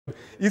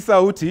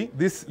Isauti,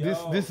 this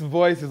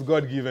voice is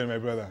God-given, my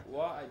brother.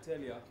 What I tell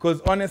you.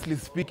 Because honestly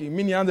speaking,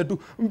 mini under to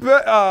you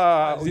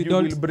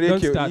will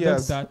break your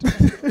ears. Don't start.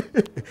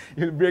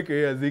 You'll break your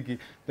ears, Zikki.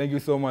 Thank you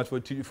so much for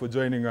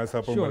joining us.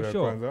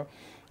 Sure.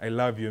 I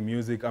love your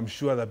music. I'm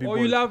sure that people. Oh,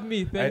 you love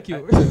me. Thank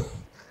you.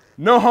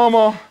 No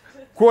homo.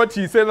 Quote,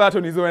 he said that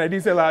on his own. I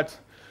didn't say that.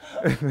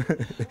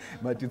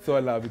 But it's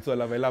all love. It's all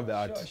love. I love the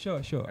art.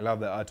 Sure. I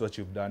love the art, what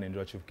you've done and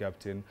what you've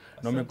kept in.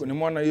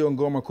 Nimeona hiyo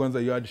ngoma kwanza,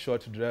 you had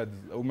short dreads.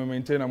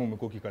 Ume-maintain ama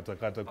umekuwa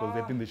ukikatakata because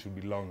I think they should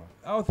be longer.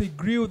 Oh, they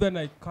grew, then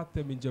I cut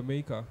them in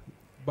Jamaica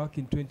back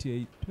in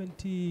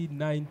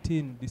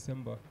 2019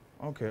 December.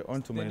 Okay,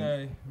 on to then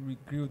I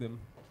regrew them.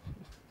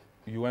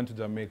 You went to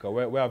Jamaica.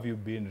 Where have you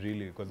been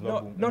really? Because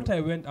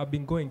I've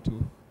been going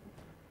to.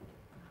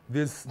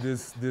 This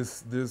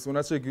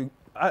unacheki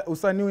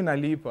usanii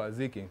inalipa,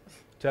 Zikki.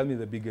 Tell me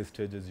the biggest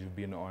stages you've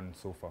been on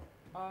so far.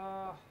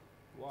 Wow.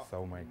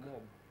 So Mike.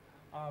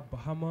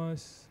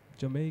 Bahamas,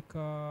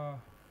 Jamaica,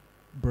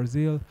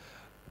 Brazil.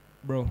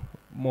 Bro,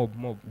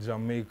 mob.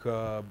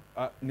 Jamaica.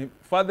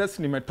 Farthest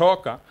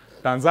nimetoka,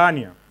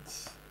 Tanzania.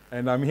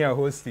 And I'm here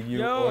hosting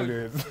you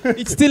always.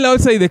 It's still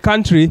outside the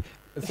country.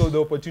 So the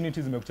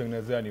opportunities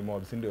nimekutengenezea ni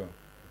mob, si ndio?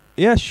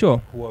 Yeah,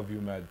 sure. Who have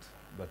you met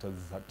that has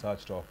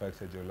touched or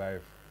affected your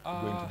life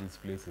going to these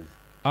places?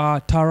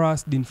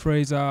 Taras, Dean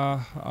Fraser,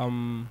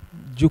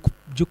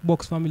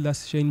 Jukebox Family,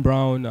 that's Shane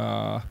Brown,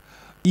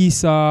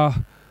 Issa,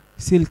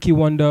 Silky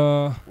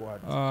Wonder.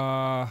 What?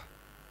 Oh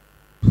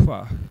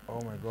my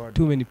God.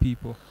 Too many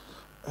people.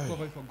 Who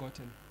have I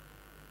forgotten?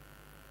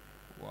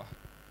 Wow.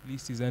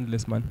 List is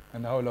endless, man.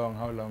 And how long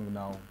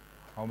now?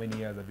 How many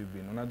years have you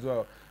been?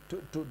 Unajua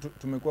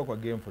tumekuwa kwa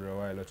game for a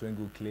while. Watu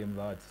wengi claim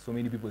that. So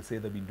many people say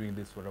they've been doing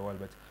this for a while,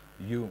 but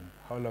you,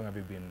 how long have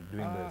you been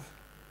doing this?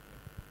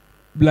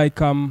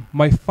 Like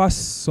my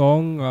first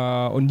song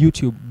on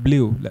YouTube,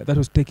 Blue, that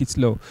was Take It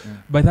Slow.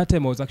 By that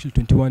time I was actually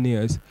 21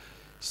 years.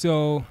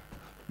 So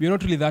we're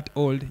not really that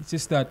old. It's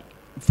just that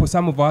for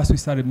some of us we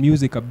started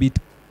music a bit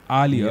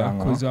earlier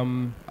because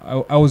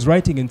I was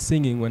writing and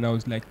singing when I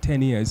was like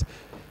 10 years.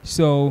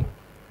 So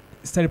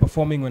started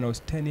performing when I was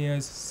 10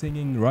 years,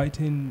 singing,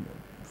 writing,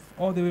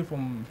 all the way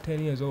from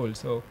 10 years old.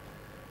 So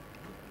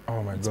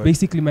it's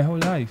basically my whole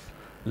life.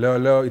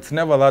 Leo, it's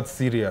never that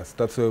serious.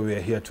 That's why we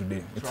are here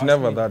today. It's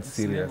never that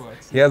serious.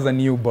 He has a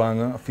new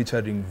banger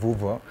featuring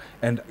Vuva,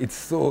 and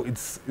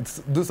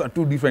those are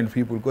two different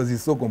people because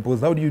he's so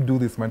composed. How do you do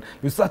this, man?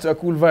 You're such a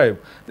cool vibe.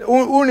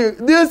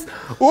 Zoea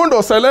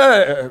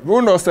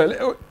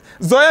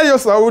your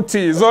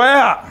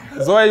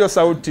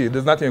sauti.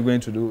 There's nothing you're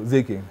going to do.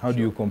 Zikki, how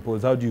do you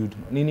compose? How do you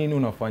nini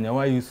unafanya?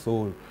 Why are you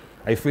so?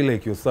 I feel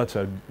like you're such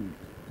a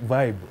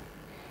vibe.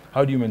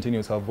 How do you maintain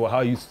yourself? How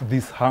are you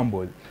this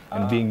humble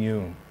and being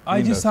you?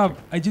 I just have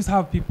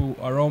people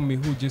around me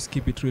who just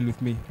keep it real with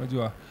me.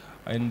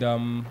 And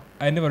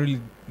I never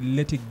really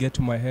let it get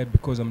to my head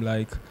because I'm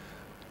like,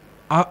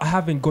 I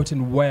haven't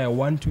gotten where I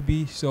want to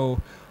be, so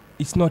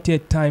it's not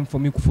yet time for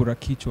me kufura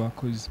kichwa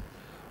because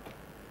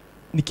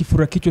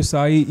nikifura kichwa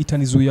sahi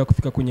itanizuia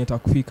kufika kwenye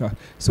takufika.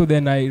 So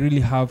then I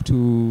really have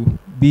to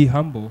be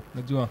humble.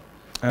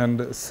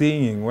 And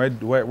singing,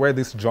 why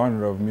this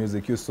genre of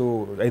music?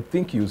 I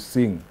think you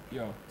sing.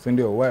 Yeah.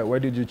 Cindy, why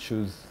did you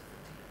choose?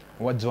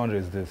 What genre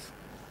is this?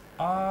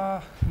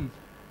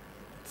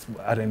 It's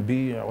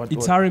R&B.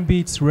 It's R&B.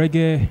 It's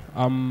reggae.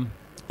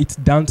 It's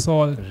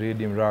dancehall.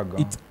 Rhythm, raga.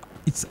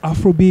 It's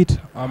Afrobeat.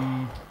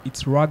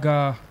 It's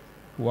raga.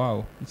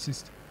 Wow.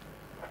 It's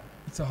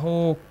a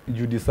whole.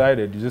 You just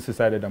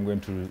decided I'm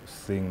going to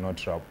sing,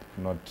 not rap,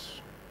 not.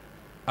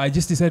 I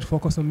just decided to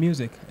focus on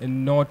music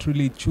and not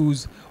really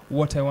choose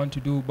what I want to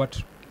do,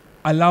 but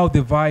allow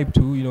the vibe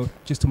to,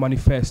 just to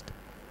manifest.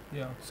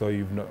 Yeah. So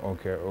you've not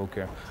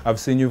okay. I've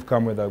seen you've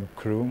come with a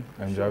crew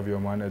and you have your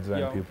manager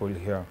and people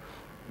here.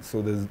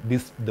 So there's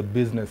the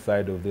business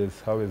side of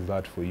this. How is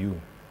that for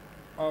you?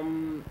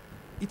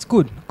 It's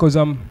good because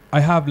I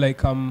have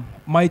like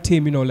my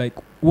team. Like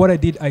what I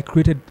did, I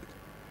created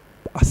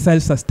a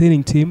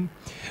self-sustaining team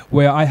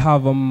where I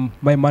have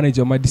my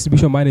manager, my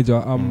distribution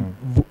manager.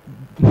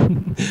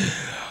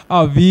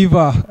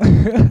 Viva.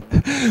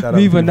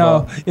 Viva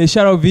now. Yeah,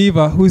 shout out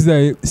Viva, who's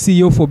the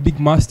CEO for Big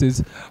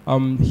Masters.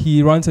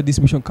 He runs a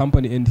distribution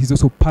company and he's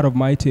also part of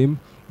my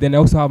team. Then I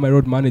also have my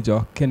road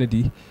manager,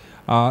 Kennedy.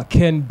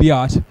 Ken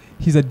Biat,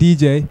 he's a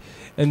DJ.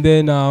 And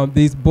then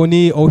there's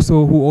Bonnie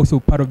also, who also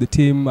part of the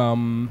team.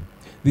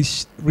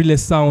 This Relay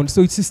Sound.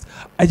 So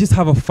I just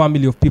have a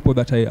family of people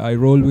that I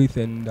roll with,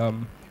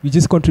 and we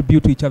just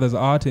contribute to each other's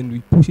art and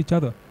we push each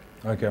other.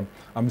 Okay,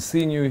 I'm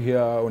seeing you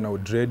here on our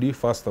Dready,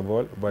 first of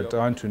all, but I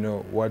want to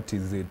know, what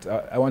is it?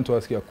 I want to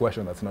ask you a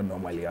question that's not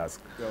normally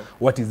asked.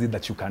 What is it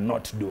that you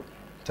cannot do?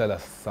 Tell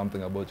us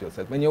something about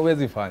yourself. When you're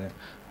always fine.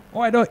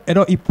 Oh, I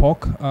don't eat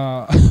pork. You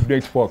don't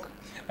eat pork?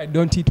 I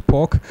don't eat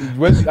pork.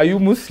 Well, are you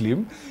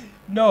Muslim?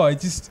 No,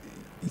 it's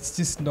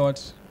just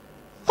not.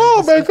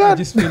 Oh my God! I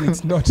just feel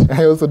it's not.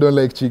 I also don't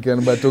like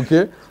chicken, but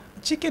okay.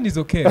 Chicken is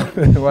okay.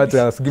 What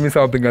else? Give me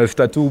something else.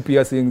 Tattoo,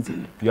 piercings.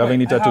 Do you have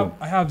any tattoo?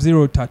 I have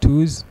 0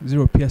 tattoos,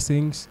 0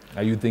 piercings.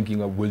 Are you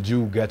thinking of, would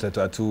you get a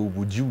tattoo?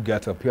 Would you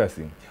get a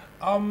piercing?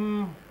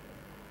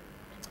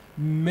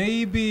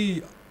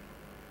 Maybe.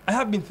 I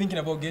have been thinking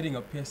about getting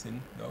a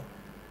piercing, though.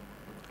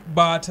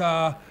 But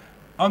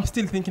I'm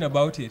still thinking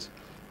about it.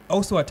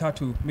 Also a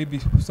tattoo,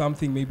 maybe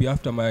something maybe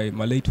after my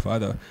late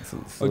father.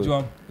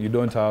 So you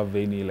don't have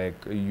any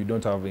you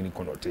don't have any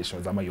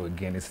connotations. Am I you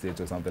against it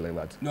or something like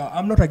that? No,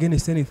 I'm not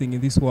against anything in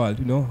this world.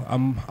 You know,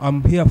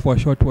 I'm here for a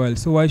short while.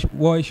 So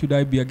why should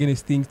I be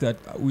against things that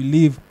will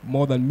live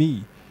more than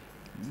me?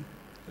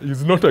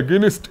 He's not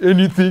against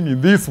anything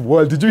in this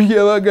world. Did you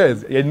hear that,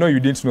 guys? I know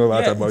you didn't know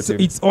that about him.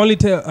 It's only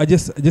I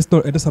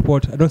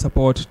don't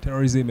support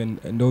terrorism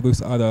and all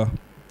those other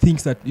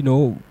things that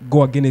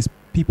go against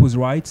people's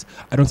rights.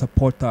 I don't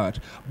support that,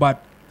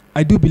 but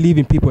I do believe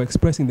in people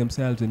expressing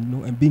themselves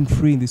and being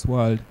free in this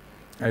world.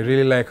 I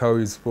really like how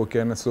he's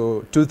spoken.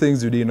 So 2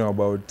 things you didn't know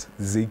about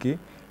Zikki: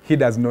 he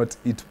does not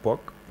eat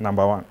pork.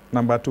 Number 1.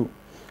 Number 2,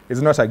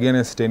 he's not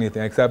against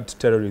anything except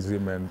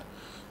terrorism and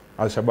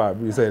Al-Shabaab.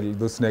 You said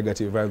those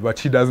negative vibes, but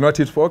he does not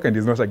eat pork and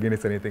he's not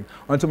against anything.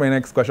 On to my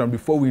next question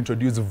before we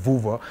introduce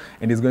Vuva,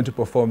 and he's going to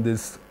perform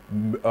this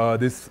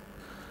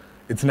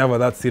It's Never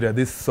That Serious,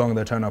 this song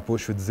they're trying to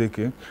push with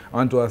Zikki. I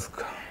want to ask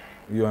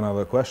you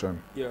another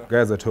question. Yeah.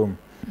 Guys at home,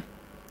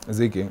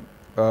 Zikki,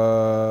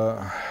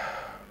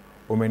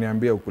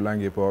 umeniambia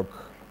ukulangi pork,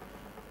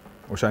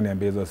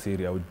 ushaniambia hizo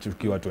siri,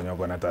 ukiwa watu wenye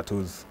wako na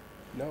tattoos.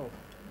 No.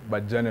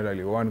 But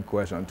generally, one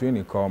question, tu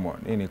ni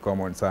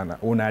common sana.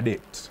 Una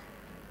date?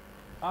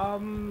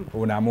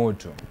 Una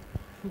moto?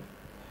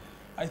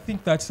 I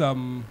think that's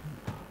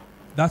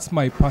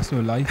my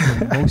personal life,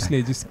 and mostly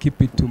I just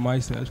keep it to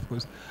myself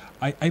because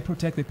I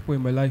protect the people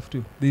in my life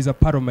too. There's a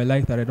part of my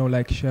life that I don't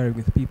like sharing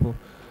with people.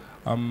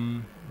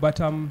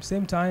 But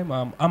same time,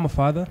 I'm a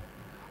father.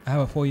 I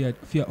have a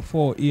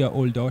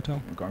 4-year-old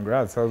daughter.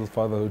 Congrats. How's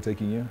fatherhood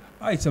taking you?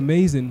 It's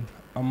amazing.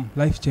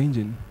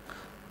 Life-changing.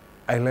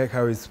 I like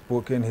how he's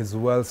spoken. He's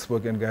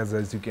well-spoken, guys.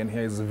 As you can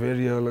hear, he's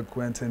very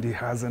eloquent and he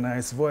has a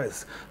nice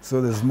voice.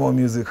 So there's more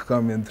music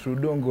coming through.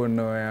 Don't go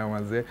nowhere,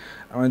 Maze.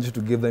 I want you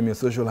to give them your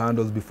social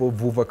handles before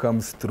Vuva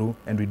comes through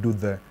and we do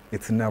the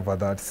It's Never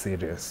That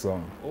Serious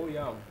song. Oh,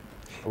 yeah.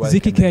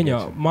 Zikki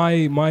Kenya.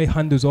 My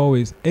handle's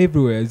always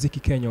everywhere. Zikki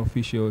Kenya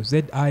Official.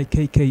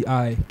 Zikki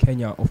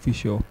Kenya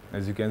Official.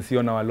 As you can see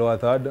on our lower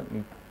third,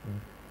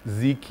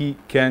 Zikki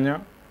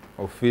Kenya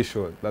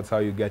Official. That's how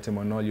you get him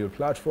on all your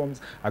platforms.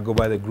 I go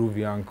by the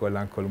groovy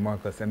Uncle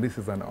Marcus, and this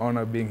is an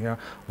honor being here.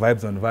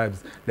 Vibes on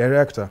Vibes.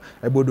 Director,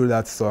 I will do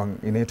that song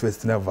in it.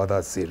 It's Never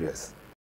That Serious.